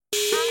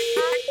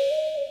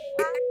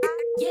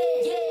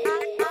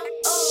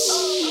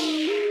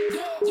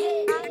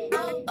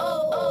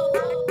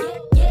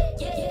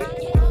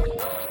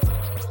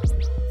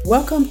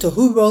Welcome to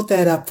Who Wrote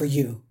That Up For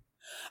You,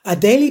 a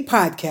daily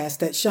podcast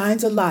that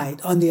shines a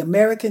light on the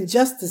American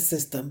justice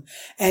system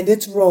and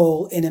its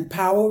role in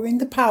empowering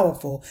the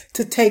powerful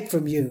to take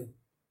from you.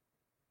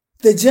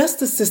 The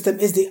justice system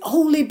is the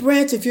only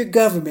branch of your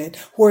government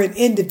where an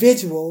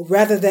individual,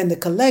 rather than the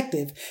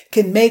collective,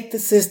 can make the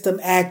system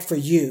act for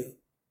you.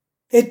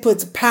 It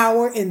puts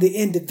power in the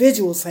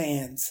individual's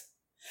hands,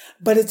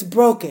 but it's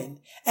broken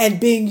and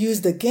being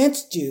used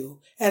against you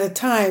at a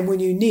time when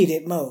you need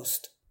it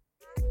most.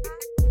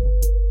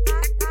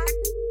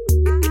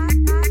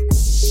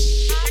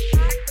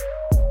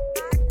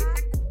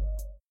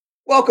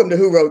 Welcome to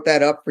Who Wrote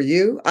That Up For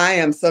You. I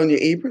am Sonia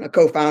Ebron, a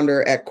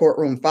co-founder at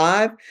Courtroom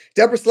 5.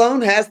 Deborah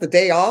Sloan has the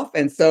day off,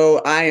 and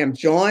so I am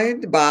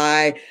joined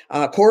by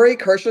Corey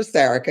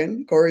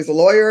Kirscher-Sarakin. Corey's a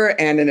lawyer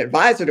and an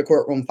advisor to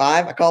Courtroom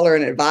 5. I call her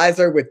an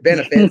advisor with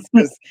benefits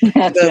because she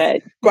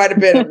does quite a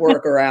bit of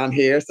work around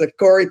here. So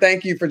Corey,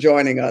 thank you for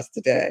joining us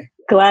today.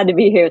 Glad to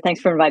be here. Thanks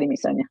for inviting me,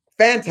 Sonia.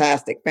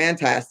 Fantastic.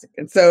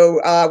 And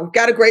so we've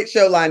got a great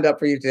show lined up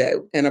for you today.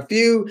 In a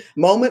few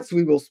moments,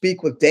 we will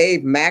speak with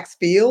Dave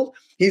Maxfield.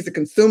 He's a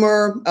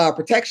consumer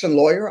protection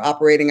lawyer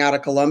operating out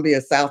of Columbia,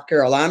 South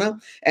Carolina,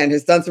 and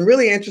has done some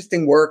really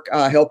interesting work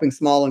helping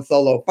small and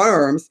solo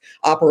firms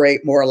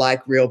operate more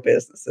like real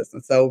businesses.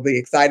 And so we'll be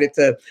excited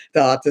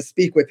to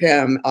speak with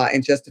him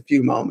in just a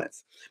few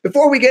moments.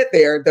 Before we get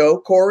there, though,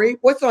 Corey,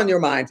 what's on your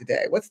mind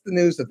today? What's the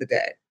news of the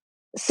day?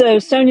 So,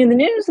 Sonia, the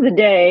news of the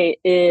day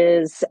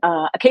is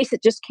a case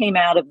that just came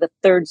out of the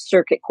Third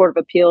Circuit Court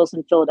of Appeals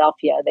in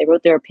Philadelphia. They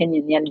wrote their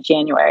opinion at the end of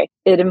January.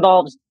 It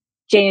involves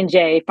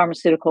J&J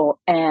Pharmaceutical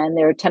and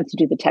their attempt to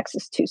do the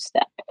Texas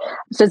two-step.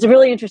 So it's a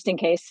really interesting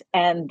case.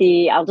 And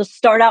I'll just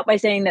start out by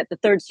saying that the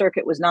Third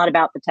Circuit was not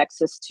about the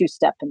Texas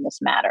two-step in this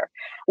matter.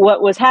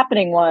 What was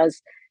happening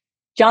was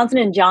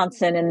Johnson &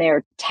 Johnson and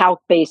their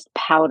talc-based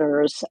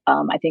powders,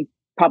 I think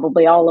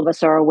probably all of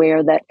us are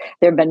aware that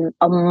there have been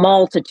a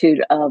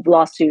multitude of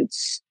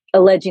lawsuits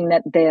alleging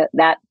that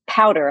that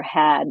powder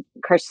had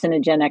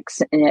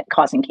carcinogenics in it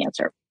causing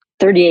cancer.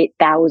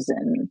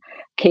 38,000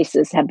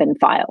 cases have been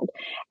filed.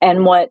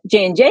 And what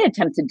J&J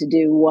attempted to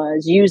do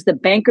was use the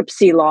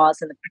bankruptcy laws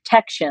and the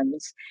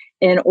protections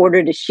in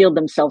order to shield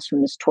themselves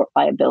from this tort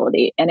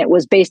liability. And it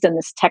was based on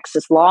this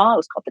Texas law. It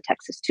was called the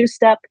Texas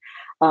two-step.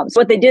 So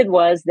what they did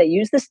was they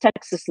used this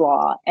Texas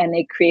law and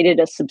they created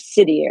a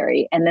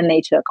subsidiary. And then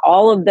they took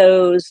all of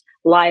those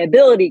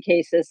liability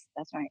cases,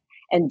 that's right,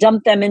 and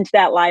dumped them into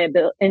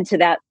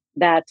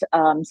that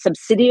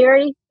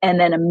subsidiary, and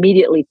then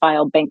immediately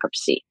filed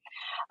bankruptcy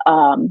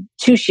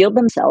to shield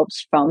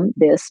themselves from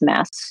this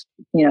mass,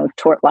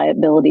 tort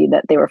liability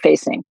that they were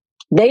facing.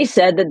 They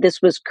said that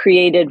this was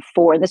created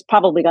this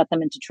probably got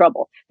them into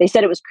trouble. They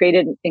said it was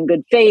created in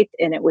good faith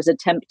and it was and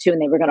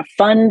they were going to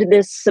fund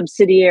this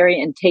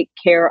subsidiary and take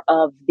care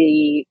of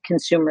the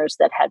consumers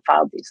that had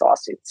filed these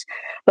lawsuits.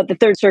 But the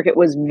Third Circuit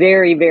was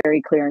very,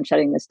 very clear in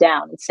shutting this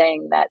down and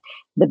saying that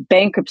the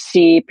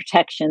bankruptcy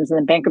protections and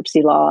the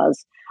bankruptcy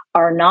laws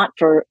are not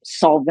for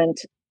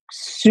solvent,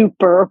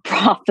 super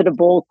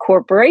profitable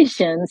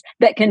corporations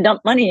that can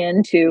dump money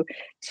into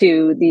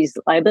these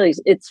liabilities.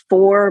 It's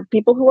for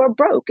people who are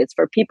broke. It's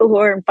for people who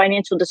are in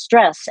financial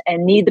distress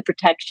and need the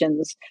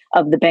protections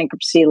of the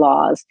bankruptcy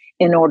laws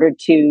in order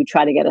to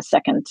try to get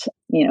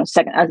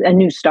a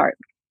new start.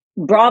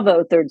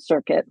 Bravo, Third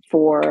Circuit,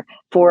 for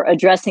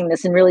addressing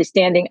this and really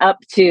standing up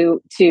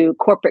to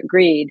corporate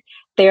greed.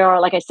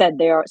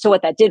 So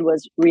what that did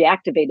was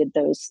reactivated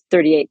those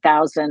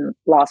 38,000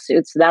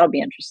 lawsuits. So that'll be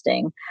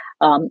interesting.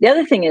 The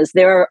other thing is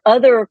there are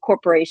other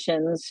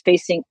corporations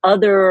facing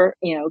other,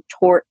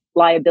 tort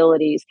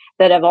liabilities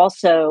that have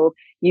also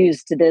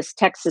used this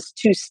Texas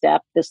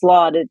two-step, this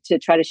law to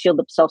try to shield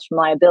themselves from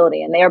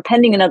liability. And they are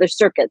pending in other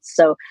circuits.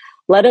 So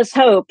let us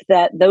hope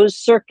that those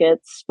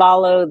circuits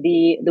follow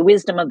the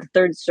wisdom of the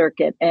Third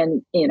Circuit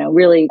and,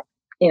 really,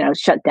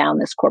 shut down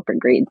this corporate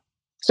greed.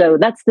 So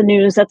that's the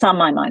news that's on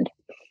my mind.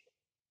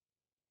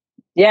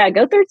 Yeah,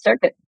 go Third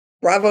Circuit.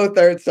 Bravo,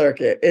 Third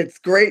Circuit. It's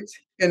great,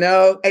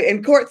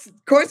 and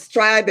courts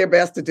tried their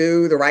best to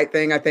do the right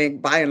thing, I think,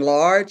 by and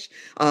large.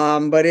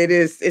 But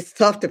it's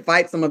tough to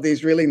fight some of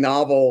these really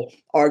novel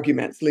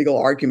legal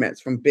arguments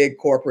from big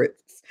corporates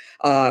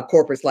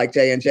like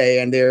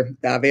J&J and their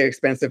very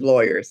expensive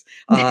lawyers.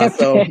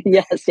 So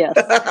yes.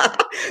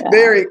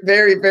 Very,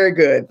 very, very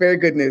good. Very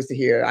good news to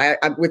hear.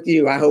 I'm with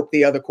you. I hope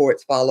the other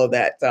courts follow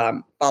that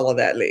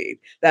lead.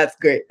 That's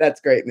great.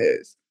 That's great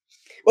news.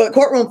 Well, at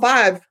Courtroom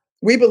 5,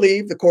 we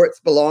believe the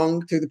courts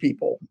belong to the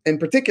people, in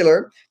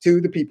particular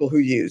to the people who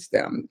use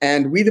them.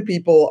 And we, the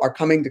people, are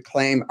coming to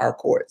claim our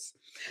courts.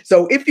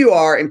 So if you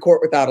are in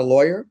court without a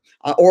lawyer,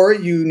 or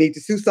you need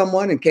to sue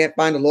someone and can't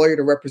find a lawyer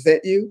to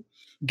represent you,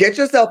 get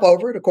yourself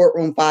over to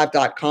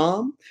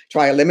courtroom5.com.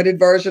 Try a limited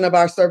version of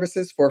our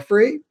services for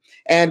free,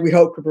 and we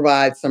hope to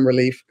provide some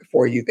relief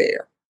for you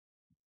there.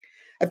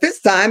 At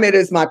this time, it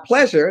is my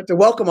pleasure to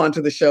welcome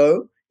onto the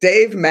show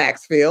Dave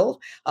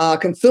Maxfield,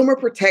 consumer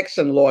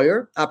protection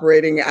lawyer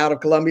operating out of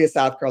Columbia,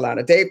 South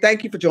Carolina. Dave,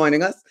 thank you for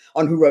joining us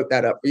on Who Wrote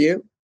That Up for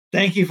You.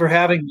 Thank you for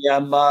having me.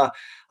 I'm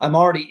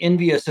already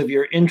envious of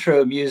your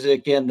intro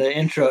music and the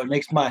intro. It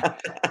makes my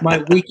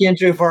week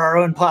intro for our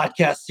own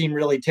podcast seem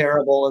really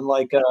terrible and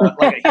like a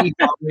He-Man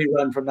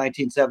rerun from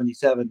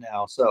 1977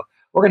 now. So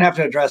we're gonna have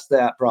to address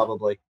that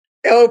probably.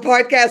 Oh,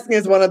 podcasting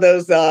is one of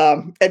those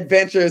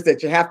adventures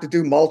that you have to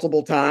do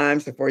multiple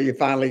times before you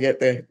finally get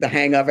the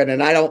hang of it.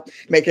 And I don't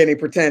make any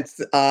pretense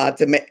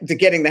to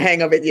getting the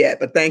hang of it yet,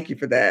 but thank you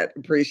for that.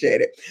 Appreciate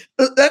it.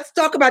 Let's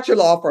talk about your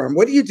law firm.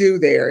 What do you do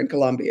there in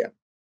Columbia?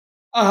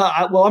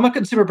 Well, I'm a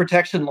consumer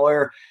protection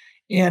lawyer.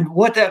 And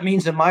what that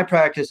means in my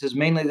practice is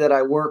mainly that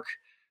I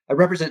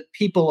represent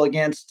people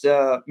against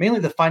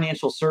mainly the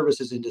financial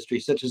services industry,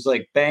 such as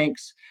like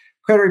banks,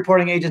 credit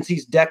reporting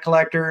agencies, debt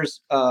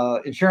collectors,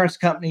 insurance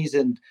companies,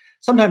 and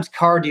sometimes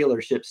car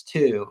dealerships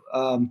too.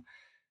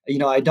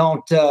 I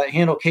don't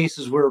handle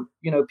cases where,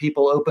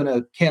 people open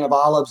a can of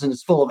olives and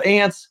it's full of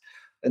ants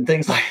and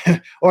things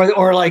like,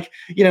 or like,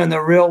 in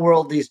the real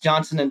world, these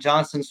Johnson &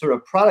 Johnson sort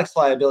of products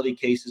liability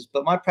cases.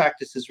 But my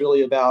practice is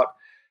really about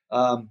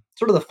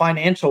sort of the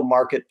financial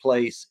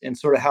marketplace and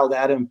sort of how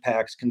that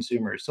impacts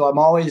consumers. So I'm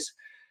always,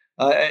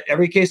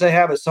 every case I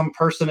have is some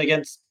person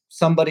against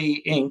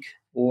somebody Inc.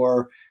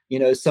 or,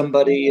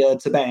 somebody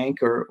it's a bank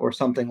or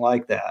something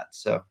like that.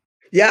 So,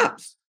 yeah.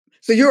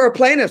 So you're a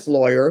plaintiff's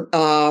lawyer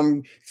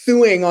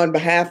suing on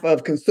behalf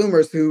of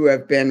consumers who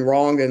have been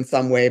wronged in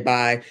some way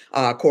by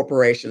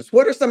corporations.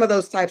 What are some of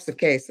those types of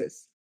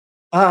cases?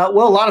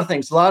 Well, a lot of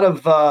things. A lot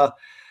of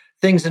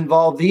things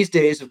involved these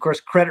days. Of course,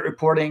 credit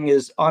reporting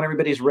is on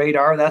everybody's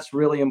radar. That's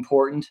really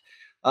important.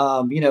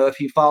 If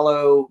you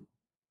follow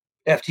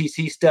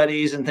FTC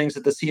studies and things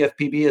that the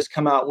CFPB has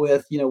come out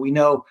with, we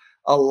know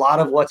a lot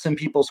of what's in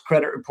people's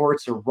credit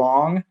reports are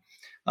wrong.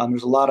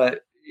 There's a lot of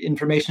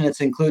information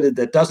that's included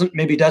that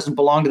doesn't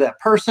belong to that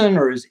person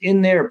or is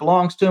in there,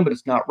 belongs to them, but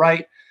it's not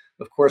right.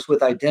 Of course,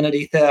 with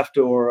identity theft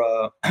or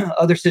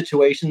other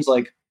situations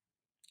like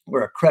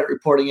where a credit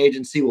reporting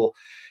agency will,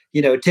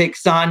 take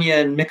Sonia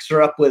and mix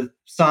her up with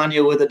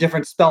Sonia with a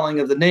different spelling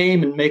of the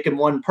name and make them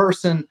one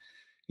person.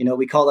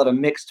 We call that a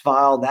mixed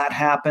file. That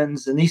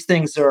happens. And these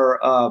things are,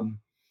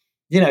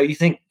 you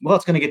think, well,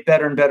 it's going to get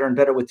better and better and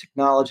better with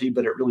technology,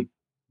 but it really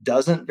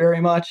doesn't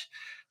very much.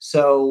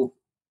 So,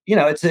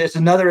 it's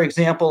another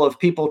example of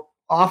people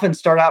often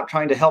start out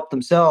trying to help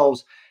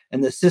themselves,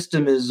 and the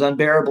system is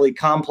unbearably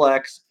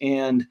complex.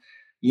 And,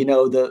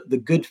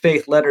 the good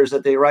faith letters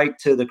that they write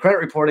to the credit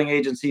reporting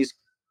agencies,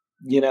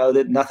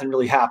 that nothing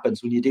really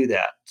happens when you do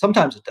that.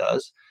 Sometimes it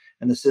does,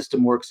 and the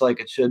system works like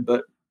it should,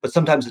 but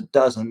sometimes it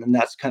doesn't. And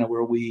that's kind of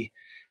where we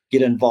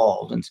get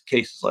involved in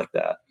cases like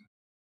that.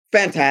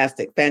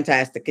 Fantastic.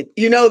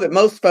 You know that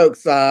most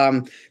folks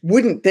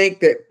wouldn't think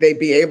that they'd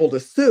be able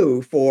to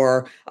sue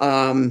for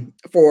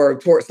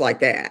torts like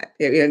that.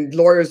 And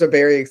lawyers are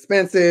very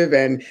expensive,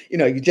 and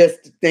you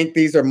just think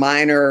these are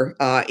minor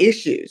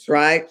issues,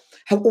 right?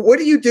 What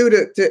do you do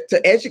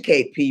to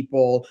educate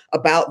people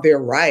about their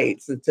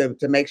rights and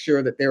to make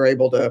sure that they're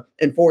able to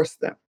enforce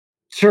them?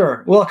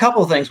 Sure. Well, a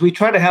couple of things. We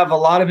try to have a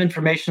lot of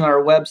information on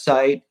our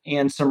website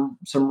and some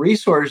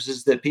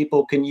resources that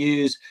people can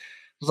use,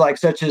 like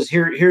such as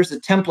here's a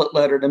template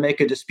letter to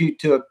make a dispute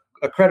to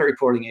a credit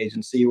reporting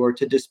agency or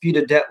to dispute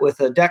a debt with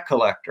a debt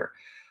collector,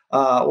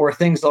 or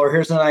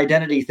here's an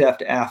identity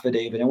theft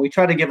affidavit. And we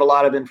try to give a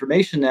lot of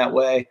information that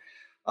way.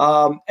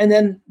 And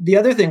then the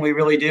other thing we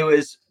really do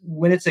is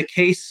when it's a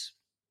case,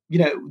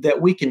 that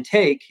we can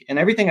take, and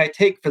everything I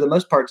take for the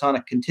most part is on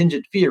a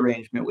contingent fee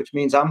arrangement, which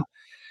means a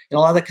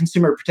lot of the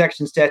consumer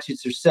protection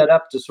statutes are set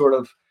up to sort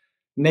of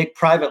make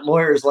private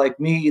lawyers like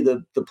me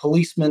the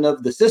policeman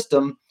of the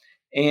system.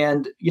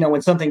 And,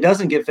 when something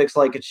doesn't get fixed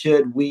like it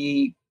should,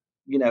 we,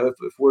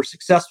 if we're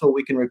successful,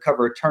 we can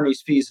recover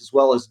attorney's fees as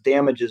well as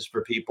damages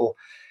for people.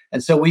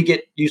 And so we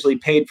get usually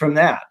paid from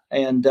that.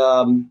 And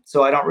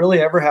so I don't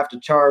really ever have to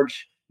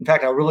charge. In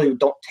fact, I really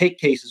don't take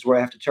cases where I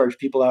have to charge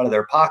people out of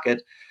their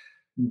pocket.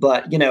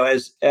 But,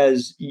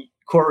 as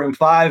Courtroom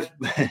 5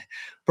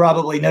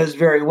 probably knows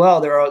very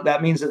well,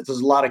 that means that there's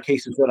a lot of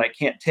cases that I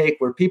can't take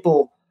where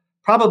people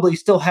probably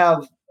still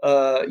have,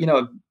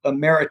 a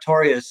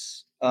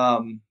meritorious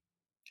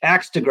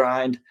axe to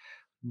grind,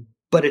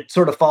 but it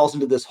sort of falls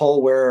into this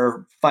hole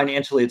where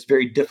financially it's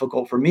very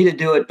difficult for me to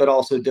do it, but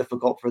also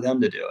difficult for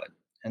them to do it.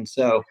 And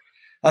so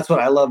that's what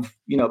I love,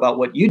 about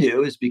what you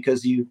do, is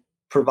because you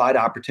provide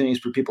opportunities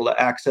for people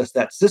to access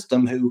that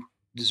system who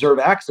deserve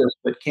access,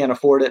 but can't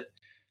afford it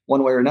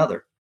one way or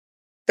another.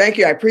 Thank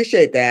you. I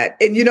appreciate that.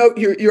 And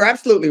you're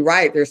absolutely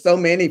right. There's so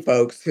many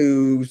folks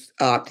whose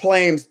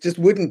claims just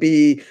wouldn't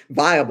be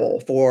viable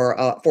for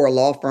a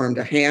law firm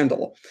to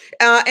handle.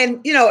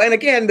 And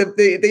again,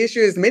 the issue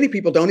is many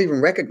people don't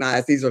even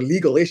recognize these are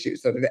legal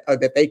issues, so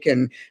that they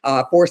can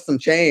force some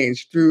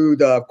change through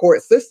the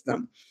court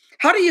system.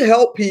 How do you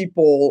help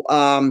people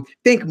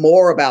think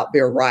more about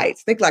their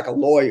rights? Think like a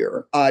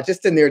lawyer,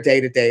 just in their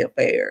day-to-day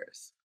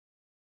affairs.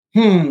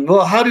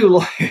 Well, how do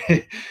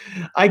lawyers?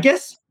 I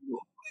guess.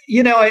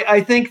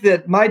 I think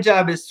that my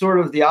job is sort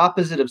of the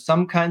opposite of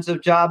some kinds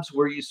of jobs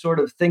where you sort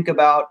of think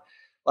about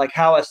like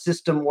how a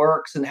system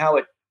works and how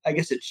I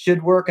guess it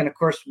should work. And of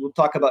course, we'll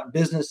talk about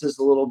businesses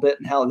a little bit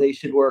and how they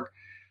should work.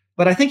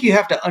 But I think you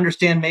have to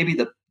understand maybe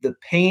the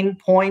pain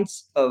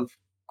points of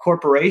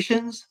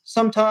corporations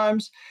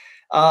sometimes.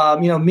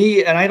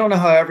 Me, and I don't know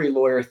how every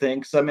lawyer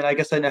thinks. I mean, I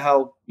guess I know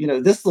how,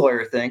 this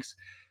lawyer thinks,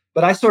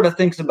 but I sort of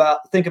think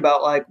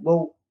about like,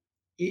 well,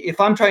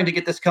 if I'm trying to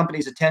get this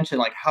company's attention,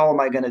 like, how am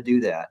I going to do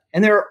that?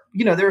 And there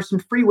are some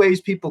free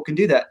ways people can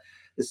do that.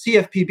 The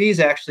CFPB is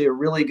actually a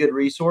really good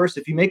resource.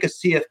 If you make a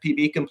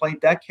CFPB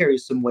complaint, that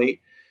carries some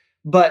weight.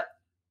 But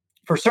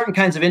for certain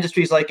kinds of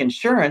industries like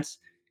insurance,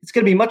 it's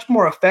going to be much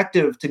more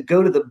effective to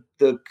go to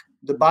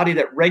the body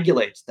that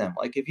regulates them.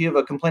 Like if you have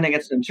a complaint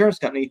against an insurance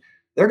company,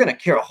 they're going to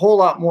care a whole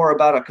lot more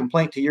about a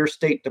complaint to your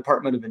state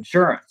Department of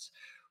Insurance,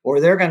 or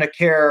they're going to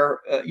care,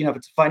 if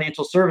it's a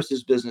financial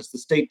services business, the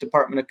State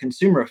Department of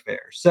Consumer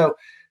Affairs. So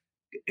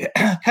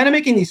kind of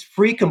making these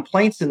free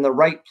complaints in the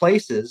right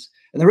places.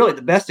 And really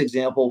the best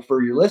example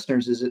for your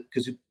listeners is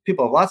because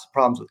people have lots of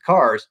problems with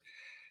cars.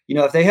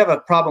 If they have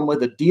a problem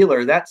with a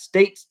dealer,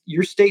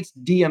 your state's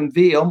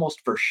DMV almost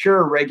for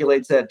sure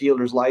regulates that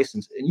dealer's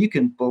license. And you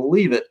can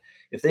believe it.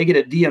 If they get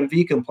a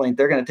DMV complaint,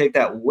 they're going to take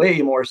that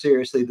way more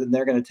seriously than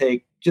they're going to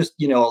take just,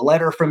 a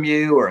letter from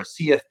you or a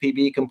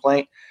CFPB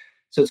complaint.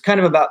 So it's kind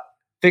of about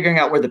figuring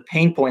out where the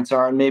pain points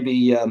are and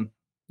maybe,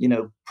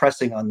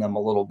 pressing on them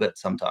a little bit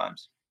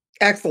sometimes.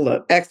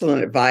 Excellent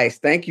advice.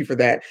 Thank you for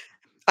that.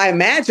 I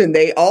imagine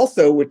they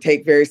also would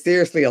take very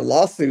seriously a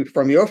lawsuit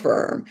from your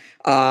firm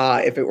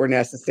if it were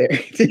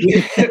necessary.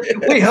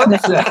 We hope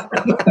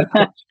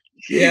so.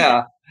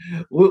 Yeah.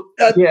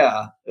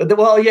 Yeah.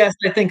 Well, yes,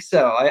 I think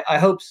so. I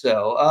hope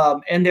so.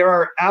 And there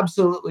are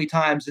absolutely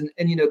times, and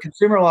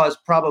consumer law is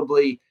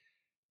probably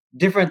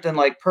different than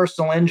like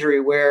personal injury,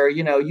 where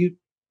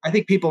I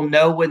think people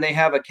know when they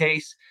have a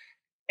case,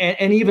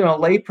 and even a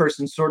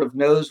layperson sort of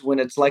knows when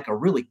it's like a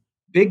really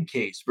big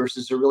case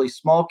versus a really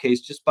small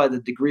case just by the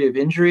degree of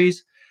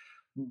injuries.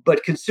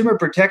 But consumer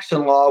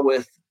protection law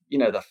with,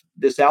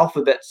 this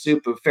alphabet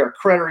soup of Fair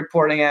Credit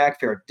Reporting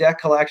Act, Fair Debt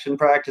Collection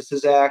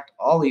Practices Act,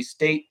 all these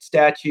state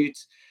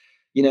statutes,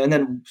 and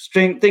then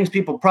things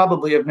people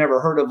probably have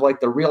never heard of, like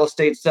the Real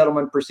Estate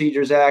Settlement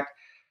Procedures Act.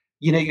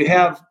 You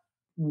have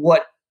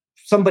what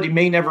somebody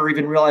may never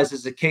even realize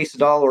is a case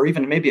at all, or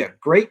even maybe a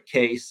great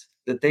case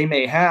that they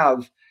may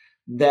have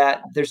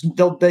that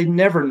they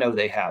never know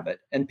they have it.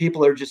 And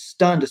people are just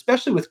stunned,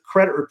 especially with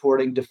credit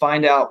reporting, to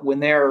find out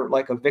when they're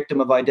like a victim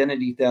of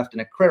identity theft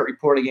and a credit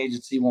reporting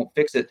agency won't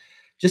fix it,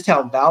 just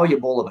how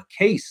valuable of a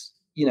case,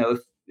 if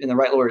in the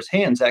right lawyer's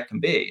hands that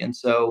can be. And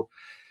so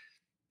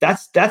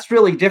that's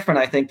really different,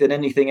 I think, than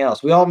anything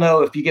else. We all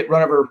know if you get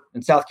run over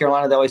in South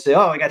Carolina, they always say,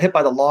 "Oh, I got hit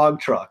by the log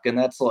truck." And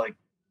that's like,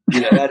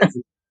 that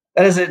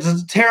is it's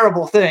a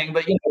terrible thing.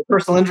 But,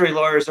 personal injury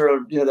lawyers are,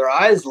 their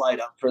eyes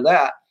light up for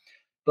that.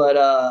 But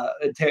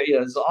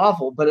it's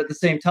awful. But at the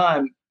same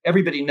time,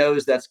 everybody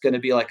knows that's going to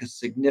be like a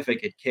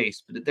significant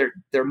case. But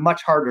they're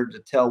much harder to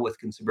tell with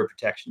consumer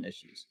protection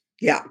issues.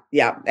 Yeah,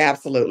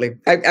 absolutely.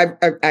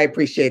 I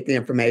appreciate the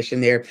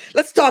information there.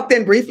 Let's talk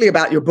then briefly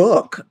about your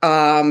book.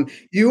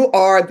 You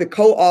are the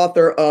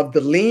co-author of The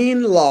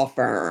Lean Law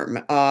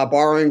Firm,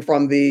 borrowing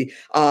from the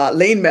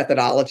lean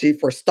methodology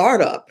for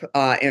startup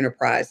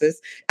enterprises.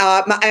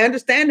 My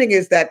understanding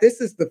is that this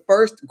is the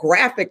first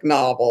graphic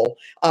novel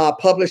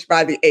published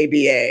by the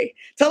ABA.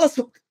 Tell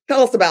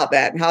us about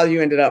that and how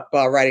you ended up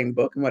writing the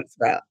book and what it's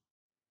about.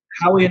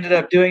 How we ended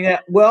up doing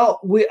that?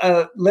 Well,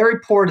 Larry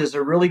Port is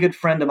a really good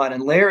friend of mine,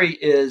 and Larry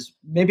is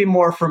maybe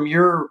more from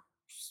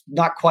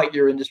not quite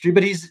your industry,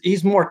 but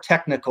he's more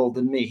technical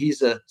than me.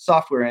 He's a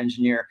software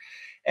engineer,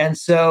 and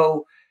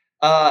so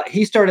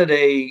he started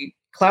a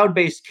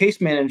cloud-based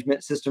case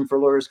management system for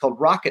lawyers called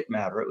Rocket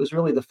Matter. It was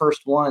really the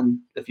first one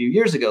a few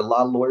years ago. A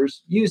lot of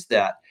lawyers used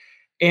that.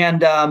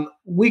 And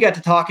we got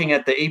to talking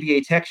at the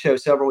ABA Tech Show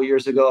several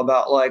years ago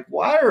about like,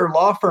 why are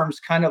law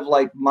firms kind of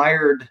like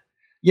mired?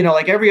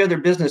 Like every other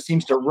business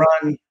seems to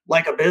run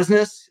like a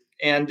business.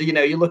 And,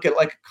 you look at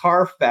like a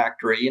car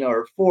factory,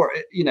 or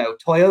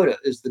Toyota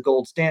is the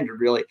gold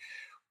standard, really.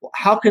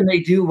 How can they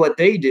do what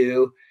they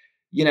do?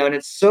 And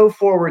it's so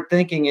forward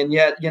thinking. And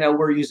yet,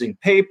 we're using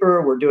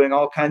paper, we're doing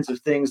all kinds of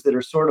things that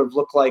are sort of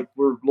look like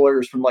we're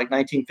lawyers from like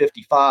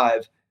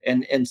 1955.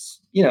 And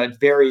it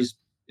varies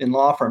in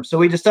law firms. So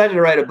we decided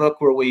to write a book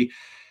where we,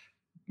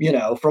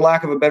 for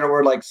lack of a better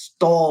word, like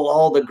stole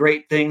all the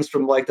great things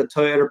from like the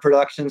Toyota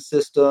production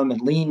system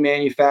and lean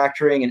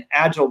manufacturing and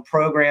agile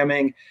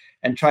programming,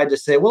 and tried to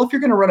say, well, if you're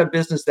going to run a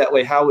business that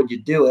way, how would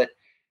you do it?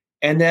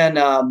 And then,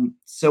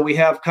 so we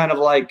have kind of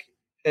like,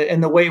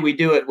 and the way we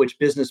do it, which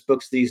business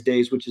books these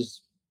days, which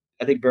is,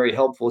 I think, very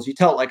helpful, is you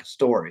tell it like a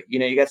story.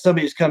 You got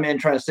somebody who's come in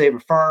trying to save a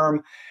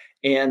firm,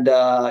 and,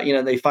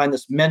 they find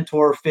this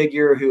mentor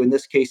figure who, in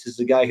this case, is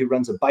the guy who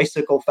runs a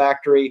bicycle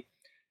factory,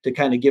 to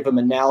kind of give them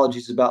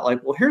analogies about like,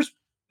 well, here's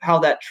how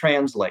that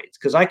translates.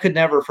 Because I could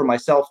never for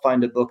myself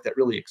find a book that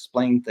really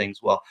explained things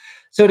well.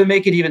 So to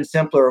make it even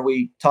simpler,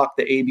 we talked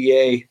the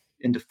ABA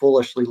into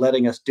foolishly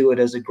letting us do it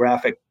as a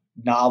graphic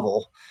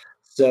novel.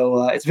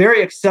 So it's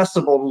very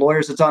accessible to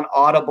lawyers. It's on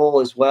Audible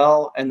as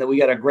well. And then we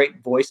got a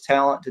great voice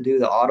talent to do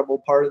the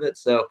Audible part of it.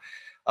 So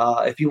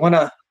if you want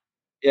to,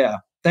 yeah,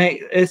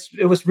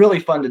 it was really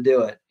fun to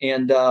do it.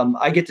 And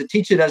I get to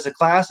teach it as a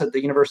class at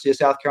the University of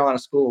South Carolina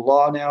School of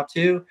Law now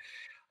too.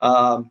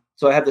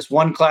 So I have this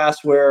one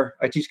class where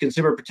I teach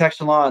consumer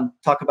protection law and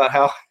talk about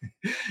how,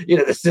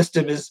 the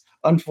system is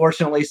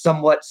unfortunately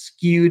somewhat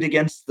skewed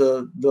against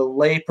the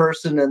lay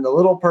person and the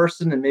little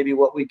person, and maybe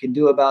what we can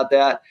do about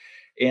that,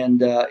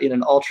 and in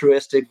an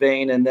altruistic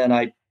vein. And then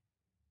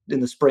in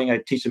the spring, I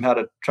teach them how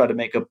to try to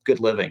make a good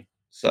living.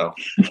 So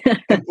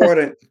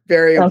important,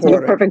 very Sounds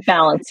important. like a perfect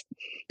balance.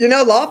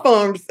 Law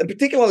firms,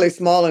 particularly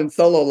small and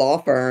solo law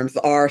firms,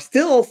 are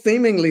still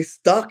seemingly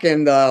stuck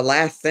in the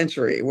last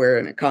century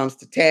when it comes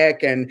to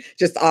tech and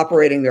just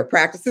operating their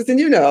practices. And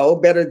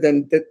better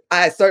than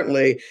I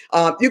certainly,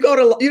 you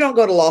don't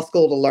go to law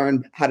school to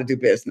learn how to do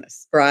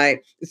business, right?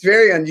 It's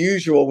very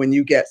unusual when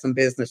you get some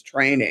business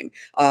training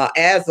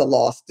as a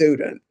law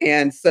student.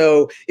 And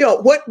so,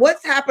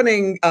 what's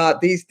happening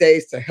these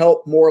days to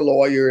help more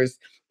lawyers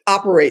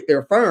operate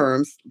their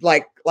firms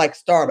like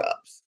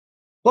startups?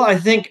 Well, I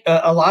think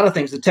a lot of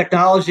things. The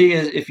technology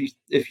is,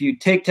 if you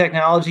take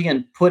technology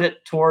and put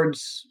it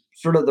towards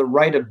sort of the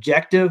right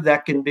objective,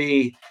 that can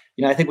be,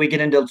 I think we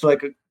get into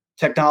like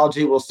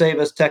technology will save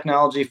us,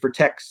 technology for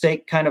tech's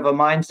sake kind of a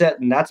mindset,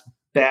 and that's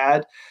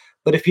bad.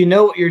 But if you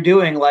know what you're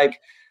doing,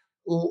 like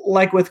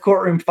with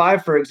Courtroom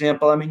 5, for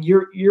example, I mean,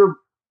 you're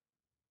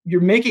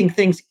making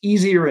things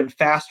easier and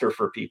faster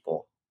for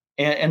people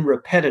and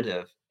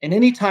repetitive. And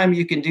anytime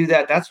you can do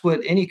that, that's what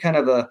any kind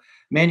of a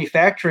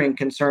manufacturing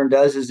concern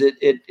does, is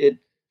it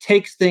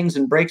takes things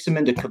and breaks them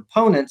into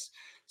components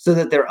so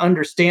that they're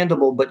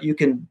understandable, but you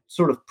can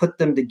sort of put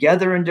them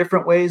together in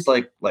different ways,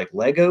 like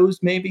Legos,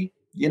 maybe,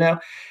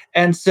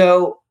 And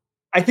so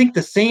I think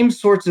the same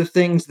sorts of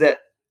things that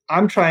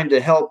I'm trying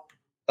to help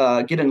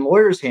get in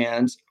lawyers'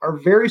 hands are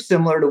very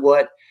similar to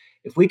what,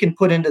 if we can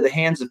put into the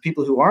hands of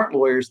people who aren't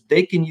lawyers,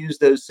 they can use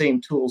those same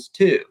tools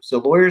too. So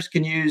lawyers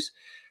can use,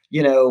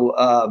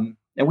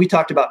 and we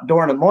talked about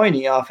Dorna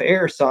Moyni off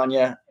air,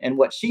 Sonia, and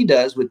what she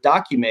does with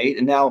Documate,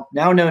 and now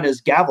known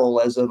as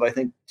Gavel as of, I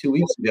think, 2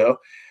 weeks ago.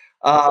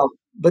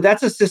 But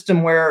that's a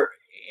system where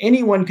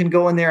anyone can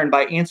go in there and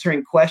by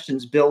answering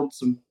questions, build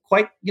some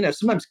quite,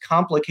 sometimes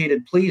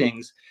complicated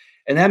pleadings.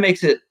 And that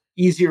makes it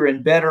easier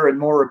and better and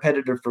more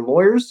repetitive for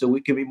lawyers, so we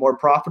can be more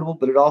profitable,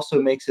 but it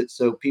also makes it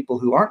so people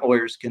who aren't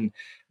lawyers can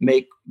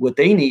make what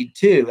they need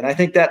too. And I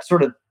think that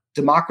sort of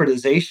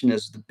democratization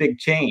is the big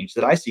change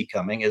that I see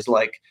coming, is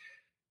like,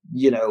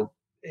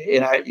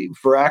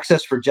 for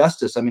access for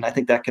justice. I mean, I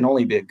think that can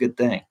only be a good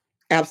thing.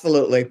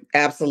 Absolutely.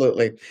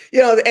 Absolutely.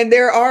 And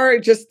there are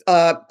just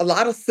a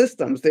lot of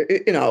systems.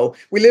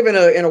 We live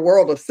in a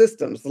world of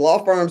systems.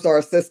 Law firms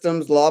are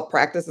systems. Law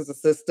practice is a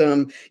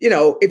system.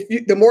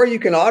 The more you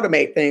can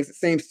automate things, it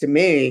seems to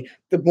me,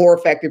 the more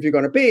effective you're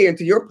going to be. And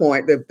to your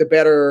point, the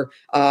better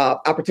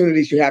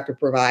opportunities you have to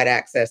provide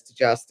access to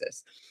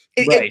justice.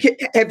 Right.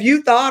 Have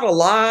you thought a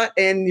lot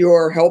in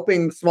your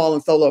helping small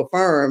and solo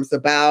firms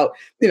about,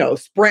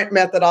 sprint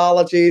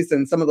methodologies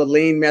and some of the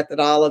lean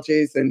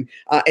methodologies and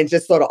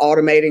just sort of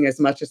automating as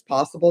much as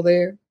possible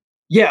there?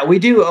 Yeah, we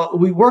do.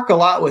 We work a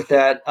lot with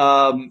that.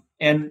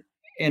 And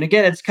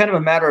again, it's kind of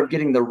a matter of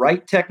getting the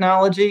right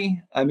technology.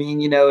 I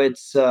mean,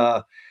 it's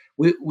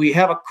we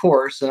have a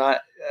course, and I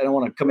don't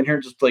want to come in here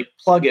and just like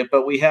plug it,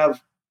 but we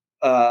have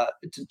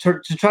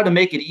to try to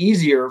make it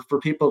easier for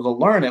people to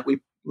learn it.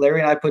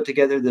 Larry and I put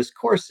together this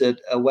course at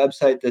a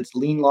website that's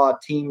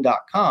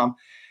leanlawteam.com.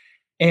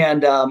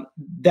 And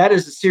that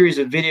is a series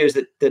of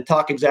videos that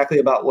talk exactly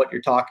about what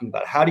you're talking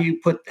about. How do you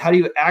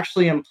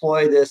actually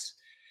employ this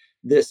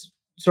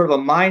sort of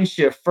a mind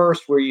shift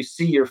first, where you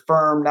see your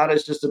firm not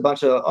as just a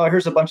bunch of,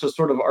 here's a bunch of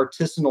sort of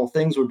artisanal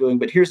things we're doing,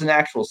 but here's an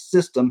actual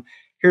system.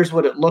 Here's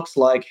what it looks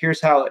like. Here's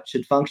how it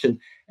should function.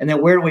 And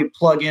then where do we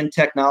plug in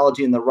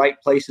technology in the right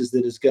places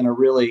that is going to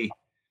really,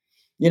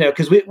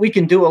 because we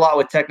can do a lot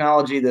with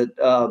technology that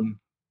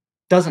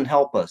doesn't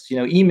help us.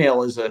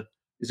 Email is a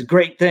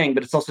great thing,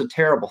 but it's also a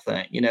terrible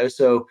thing.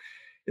 So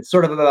it's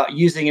sort of about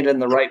using it in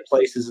the right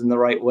places in the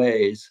right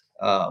ways.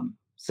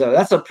 So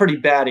that's a pretty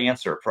bad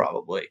answer,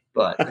 probably,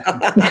 but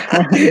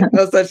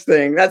no such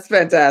thing. That's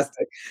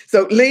fantastic.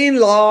 So Lean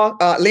Law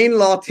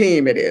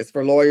Team it is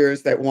for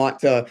lawyers that want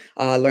to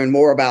learn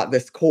more about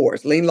this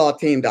course,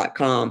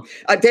 leanlawteam.com.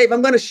 Dave,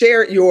 I'm going to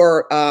share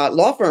your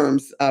law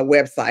firm's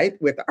website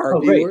with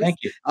our viewers. Great. Thank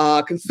you.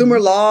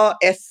 Consumer Law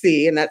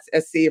SC, and that's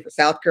SC for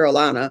South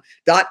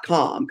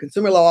Carolina.com,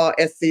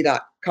 consumerlawsc.com.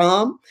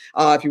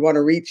 If you want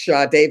to reach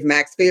Dave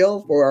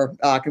Maxfield for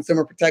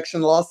consumer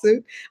protection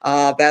lawsuit,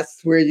 that's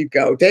where you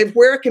go. Dave,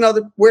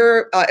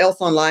 where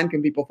else online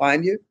can people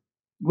find you?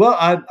 Well,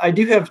 I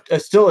do have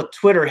still a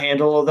Twitter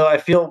handle, although I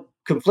feel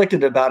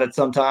conflicted about it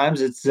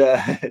sometimes. It's so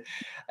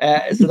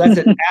that's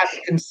at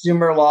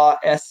Consumer Law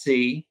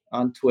SC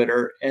on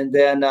Twitter, and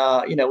then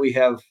we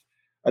have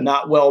a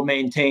not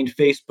well-maintained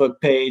Facebook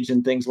page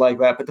and things like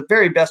that. But the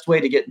very best way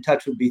to get in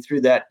touch would be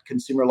through that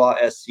Consumer Law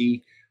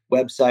SC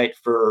website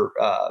for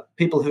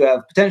people who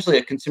have potentially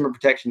a consumer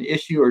protection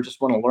issue or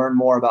just want to learn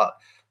more about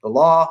the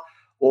law,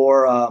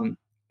 or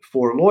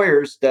for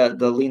lawyers, the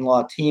lien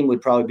law team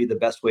would probably be the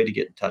best way to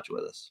get in touch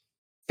with us.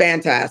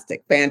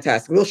 Fantastic.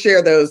 We'll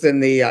share those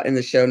in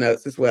the show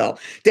notes as well.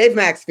 Dave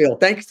Maxfield,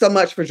 thank you so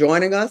much for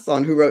joining us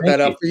on Who Wrote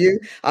That Up for You.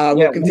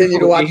 We'll continue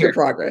to watch your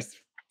progress.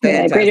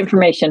 Yeah, great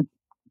information.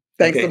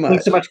 Thanks so much.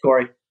 Thanks so much,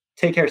 Corey.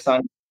 Take care,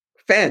 son.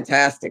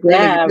 Fantastic.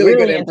 Yeah, really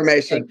good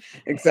information.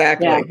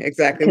 Exactly.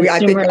 I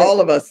think all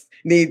of us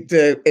need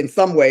to, in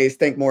some ways,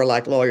 think more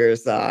like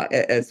lawyers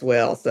as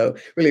well. So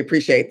really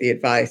appreciate the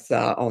advice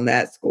on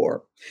that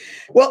score.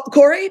 Well,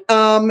 Corey,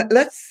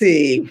 let's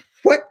see.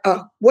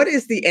 What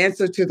is the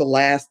answer to the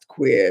last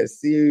quiz?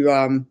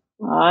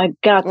 I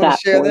got that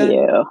for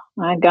you.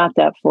 I got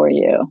that for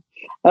you.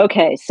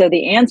 Okay, so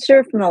the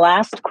answer from the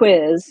last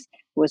quiz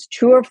was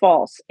true or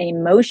false. A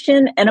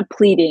motion and a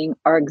pleading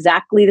are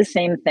exactly the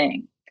same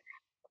thing.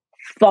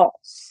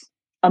 False.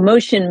 A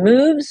motion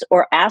moves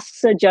or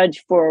asks a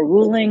judge for a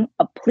ruling.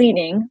 A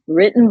pleading,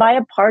 written by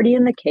a party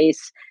in the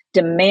case,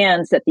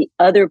 demands that the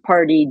other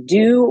party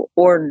do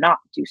or not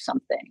do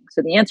something.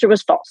 So the answer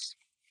was false.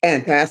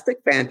 Fantastic.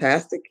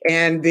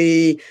 And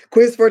the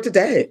quiz for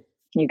today.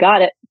 You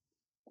got it.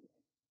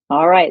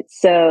 All right.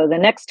 So the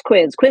next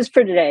quiz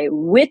for today.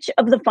 Which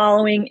of the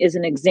following is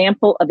an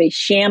example of a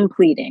sham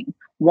pleading?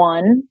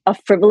 1, a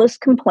frivolous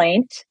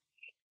complaint.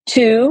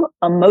 2,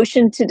 a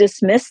motion to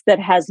dismiss that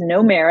has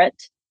no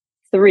merit.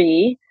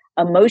 3,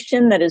 a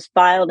motion that is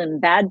filed in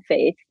bad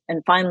faith.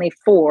 And finally,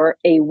 4,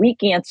 a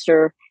weak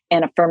answer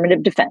and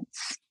affirmative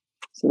defense.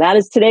 So that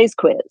is today's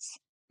quiz.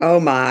 Oh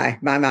my.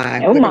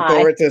 Looking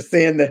forward to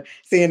seeing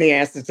the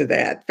answer to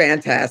that.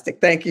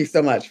 Fantastic. Thank you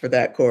so much for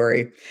that,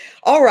 Corey.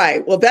 All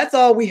right. Well, that's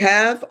all we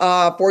have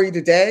for you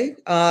today.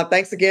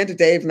 Thanks again to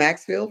Dave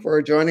Maxfield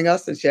for joining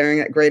us and sharing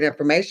that great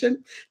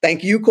information.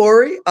 Thank you,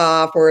 Corey,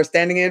 for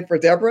standing in for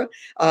Deborah.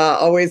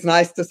 Always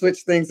nice to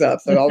switch things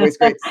up. So always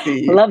great to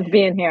see you. Loved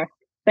being here.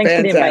 Thanks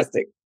for the invite.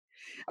 Fantastic.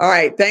 All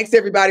right. Thanks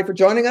everybody for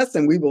joining us,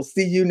 and we will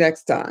see you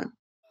next time.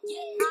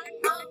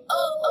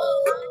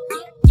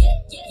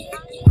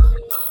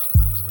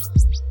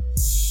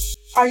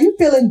 Are you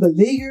feeling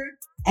beleaguered,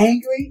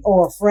 angry,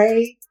 or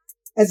afraid,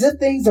 as if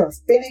things are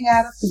spinning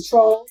out of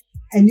control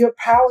and you're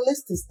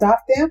powerless to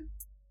stop them?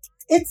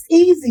 It's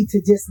easy to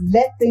just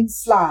let things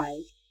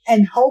slide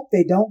and hope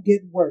they don't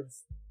get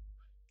worse.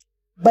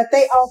 But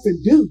they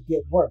often do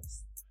get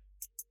worse.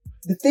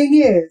 The thing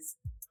is,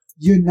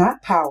 you're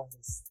not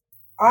powerless.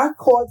 Our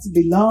courts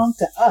belong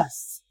to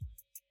us,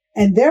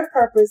 and their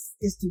purpose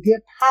is to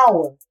give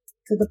power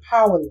to the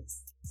powerless.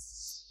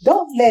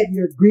 Don't let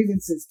your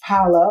grievances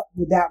pile up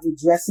without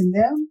redressing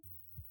them.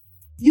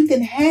 You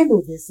can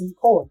handle this in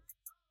court.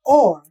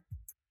 Or,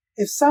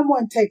 if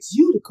someone takes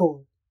you to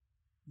court,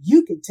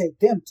 you can take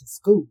them to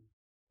school.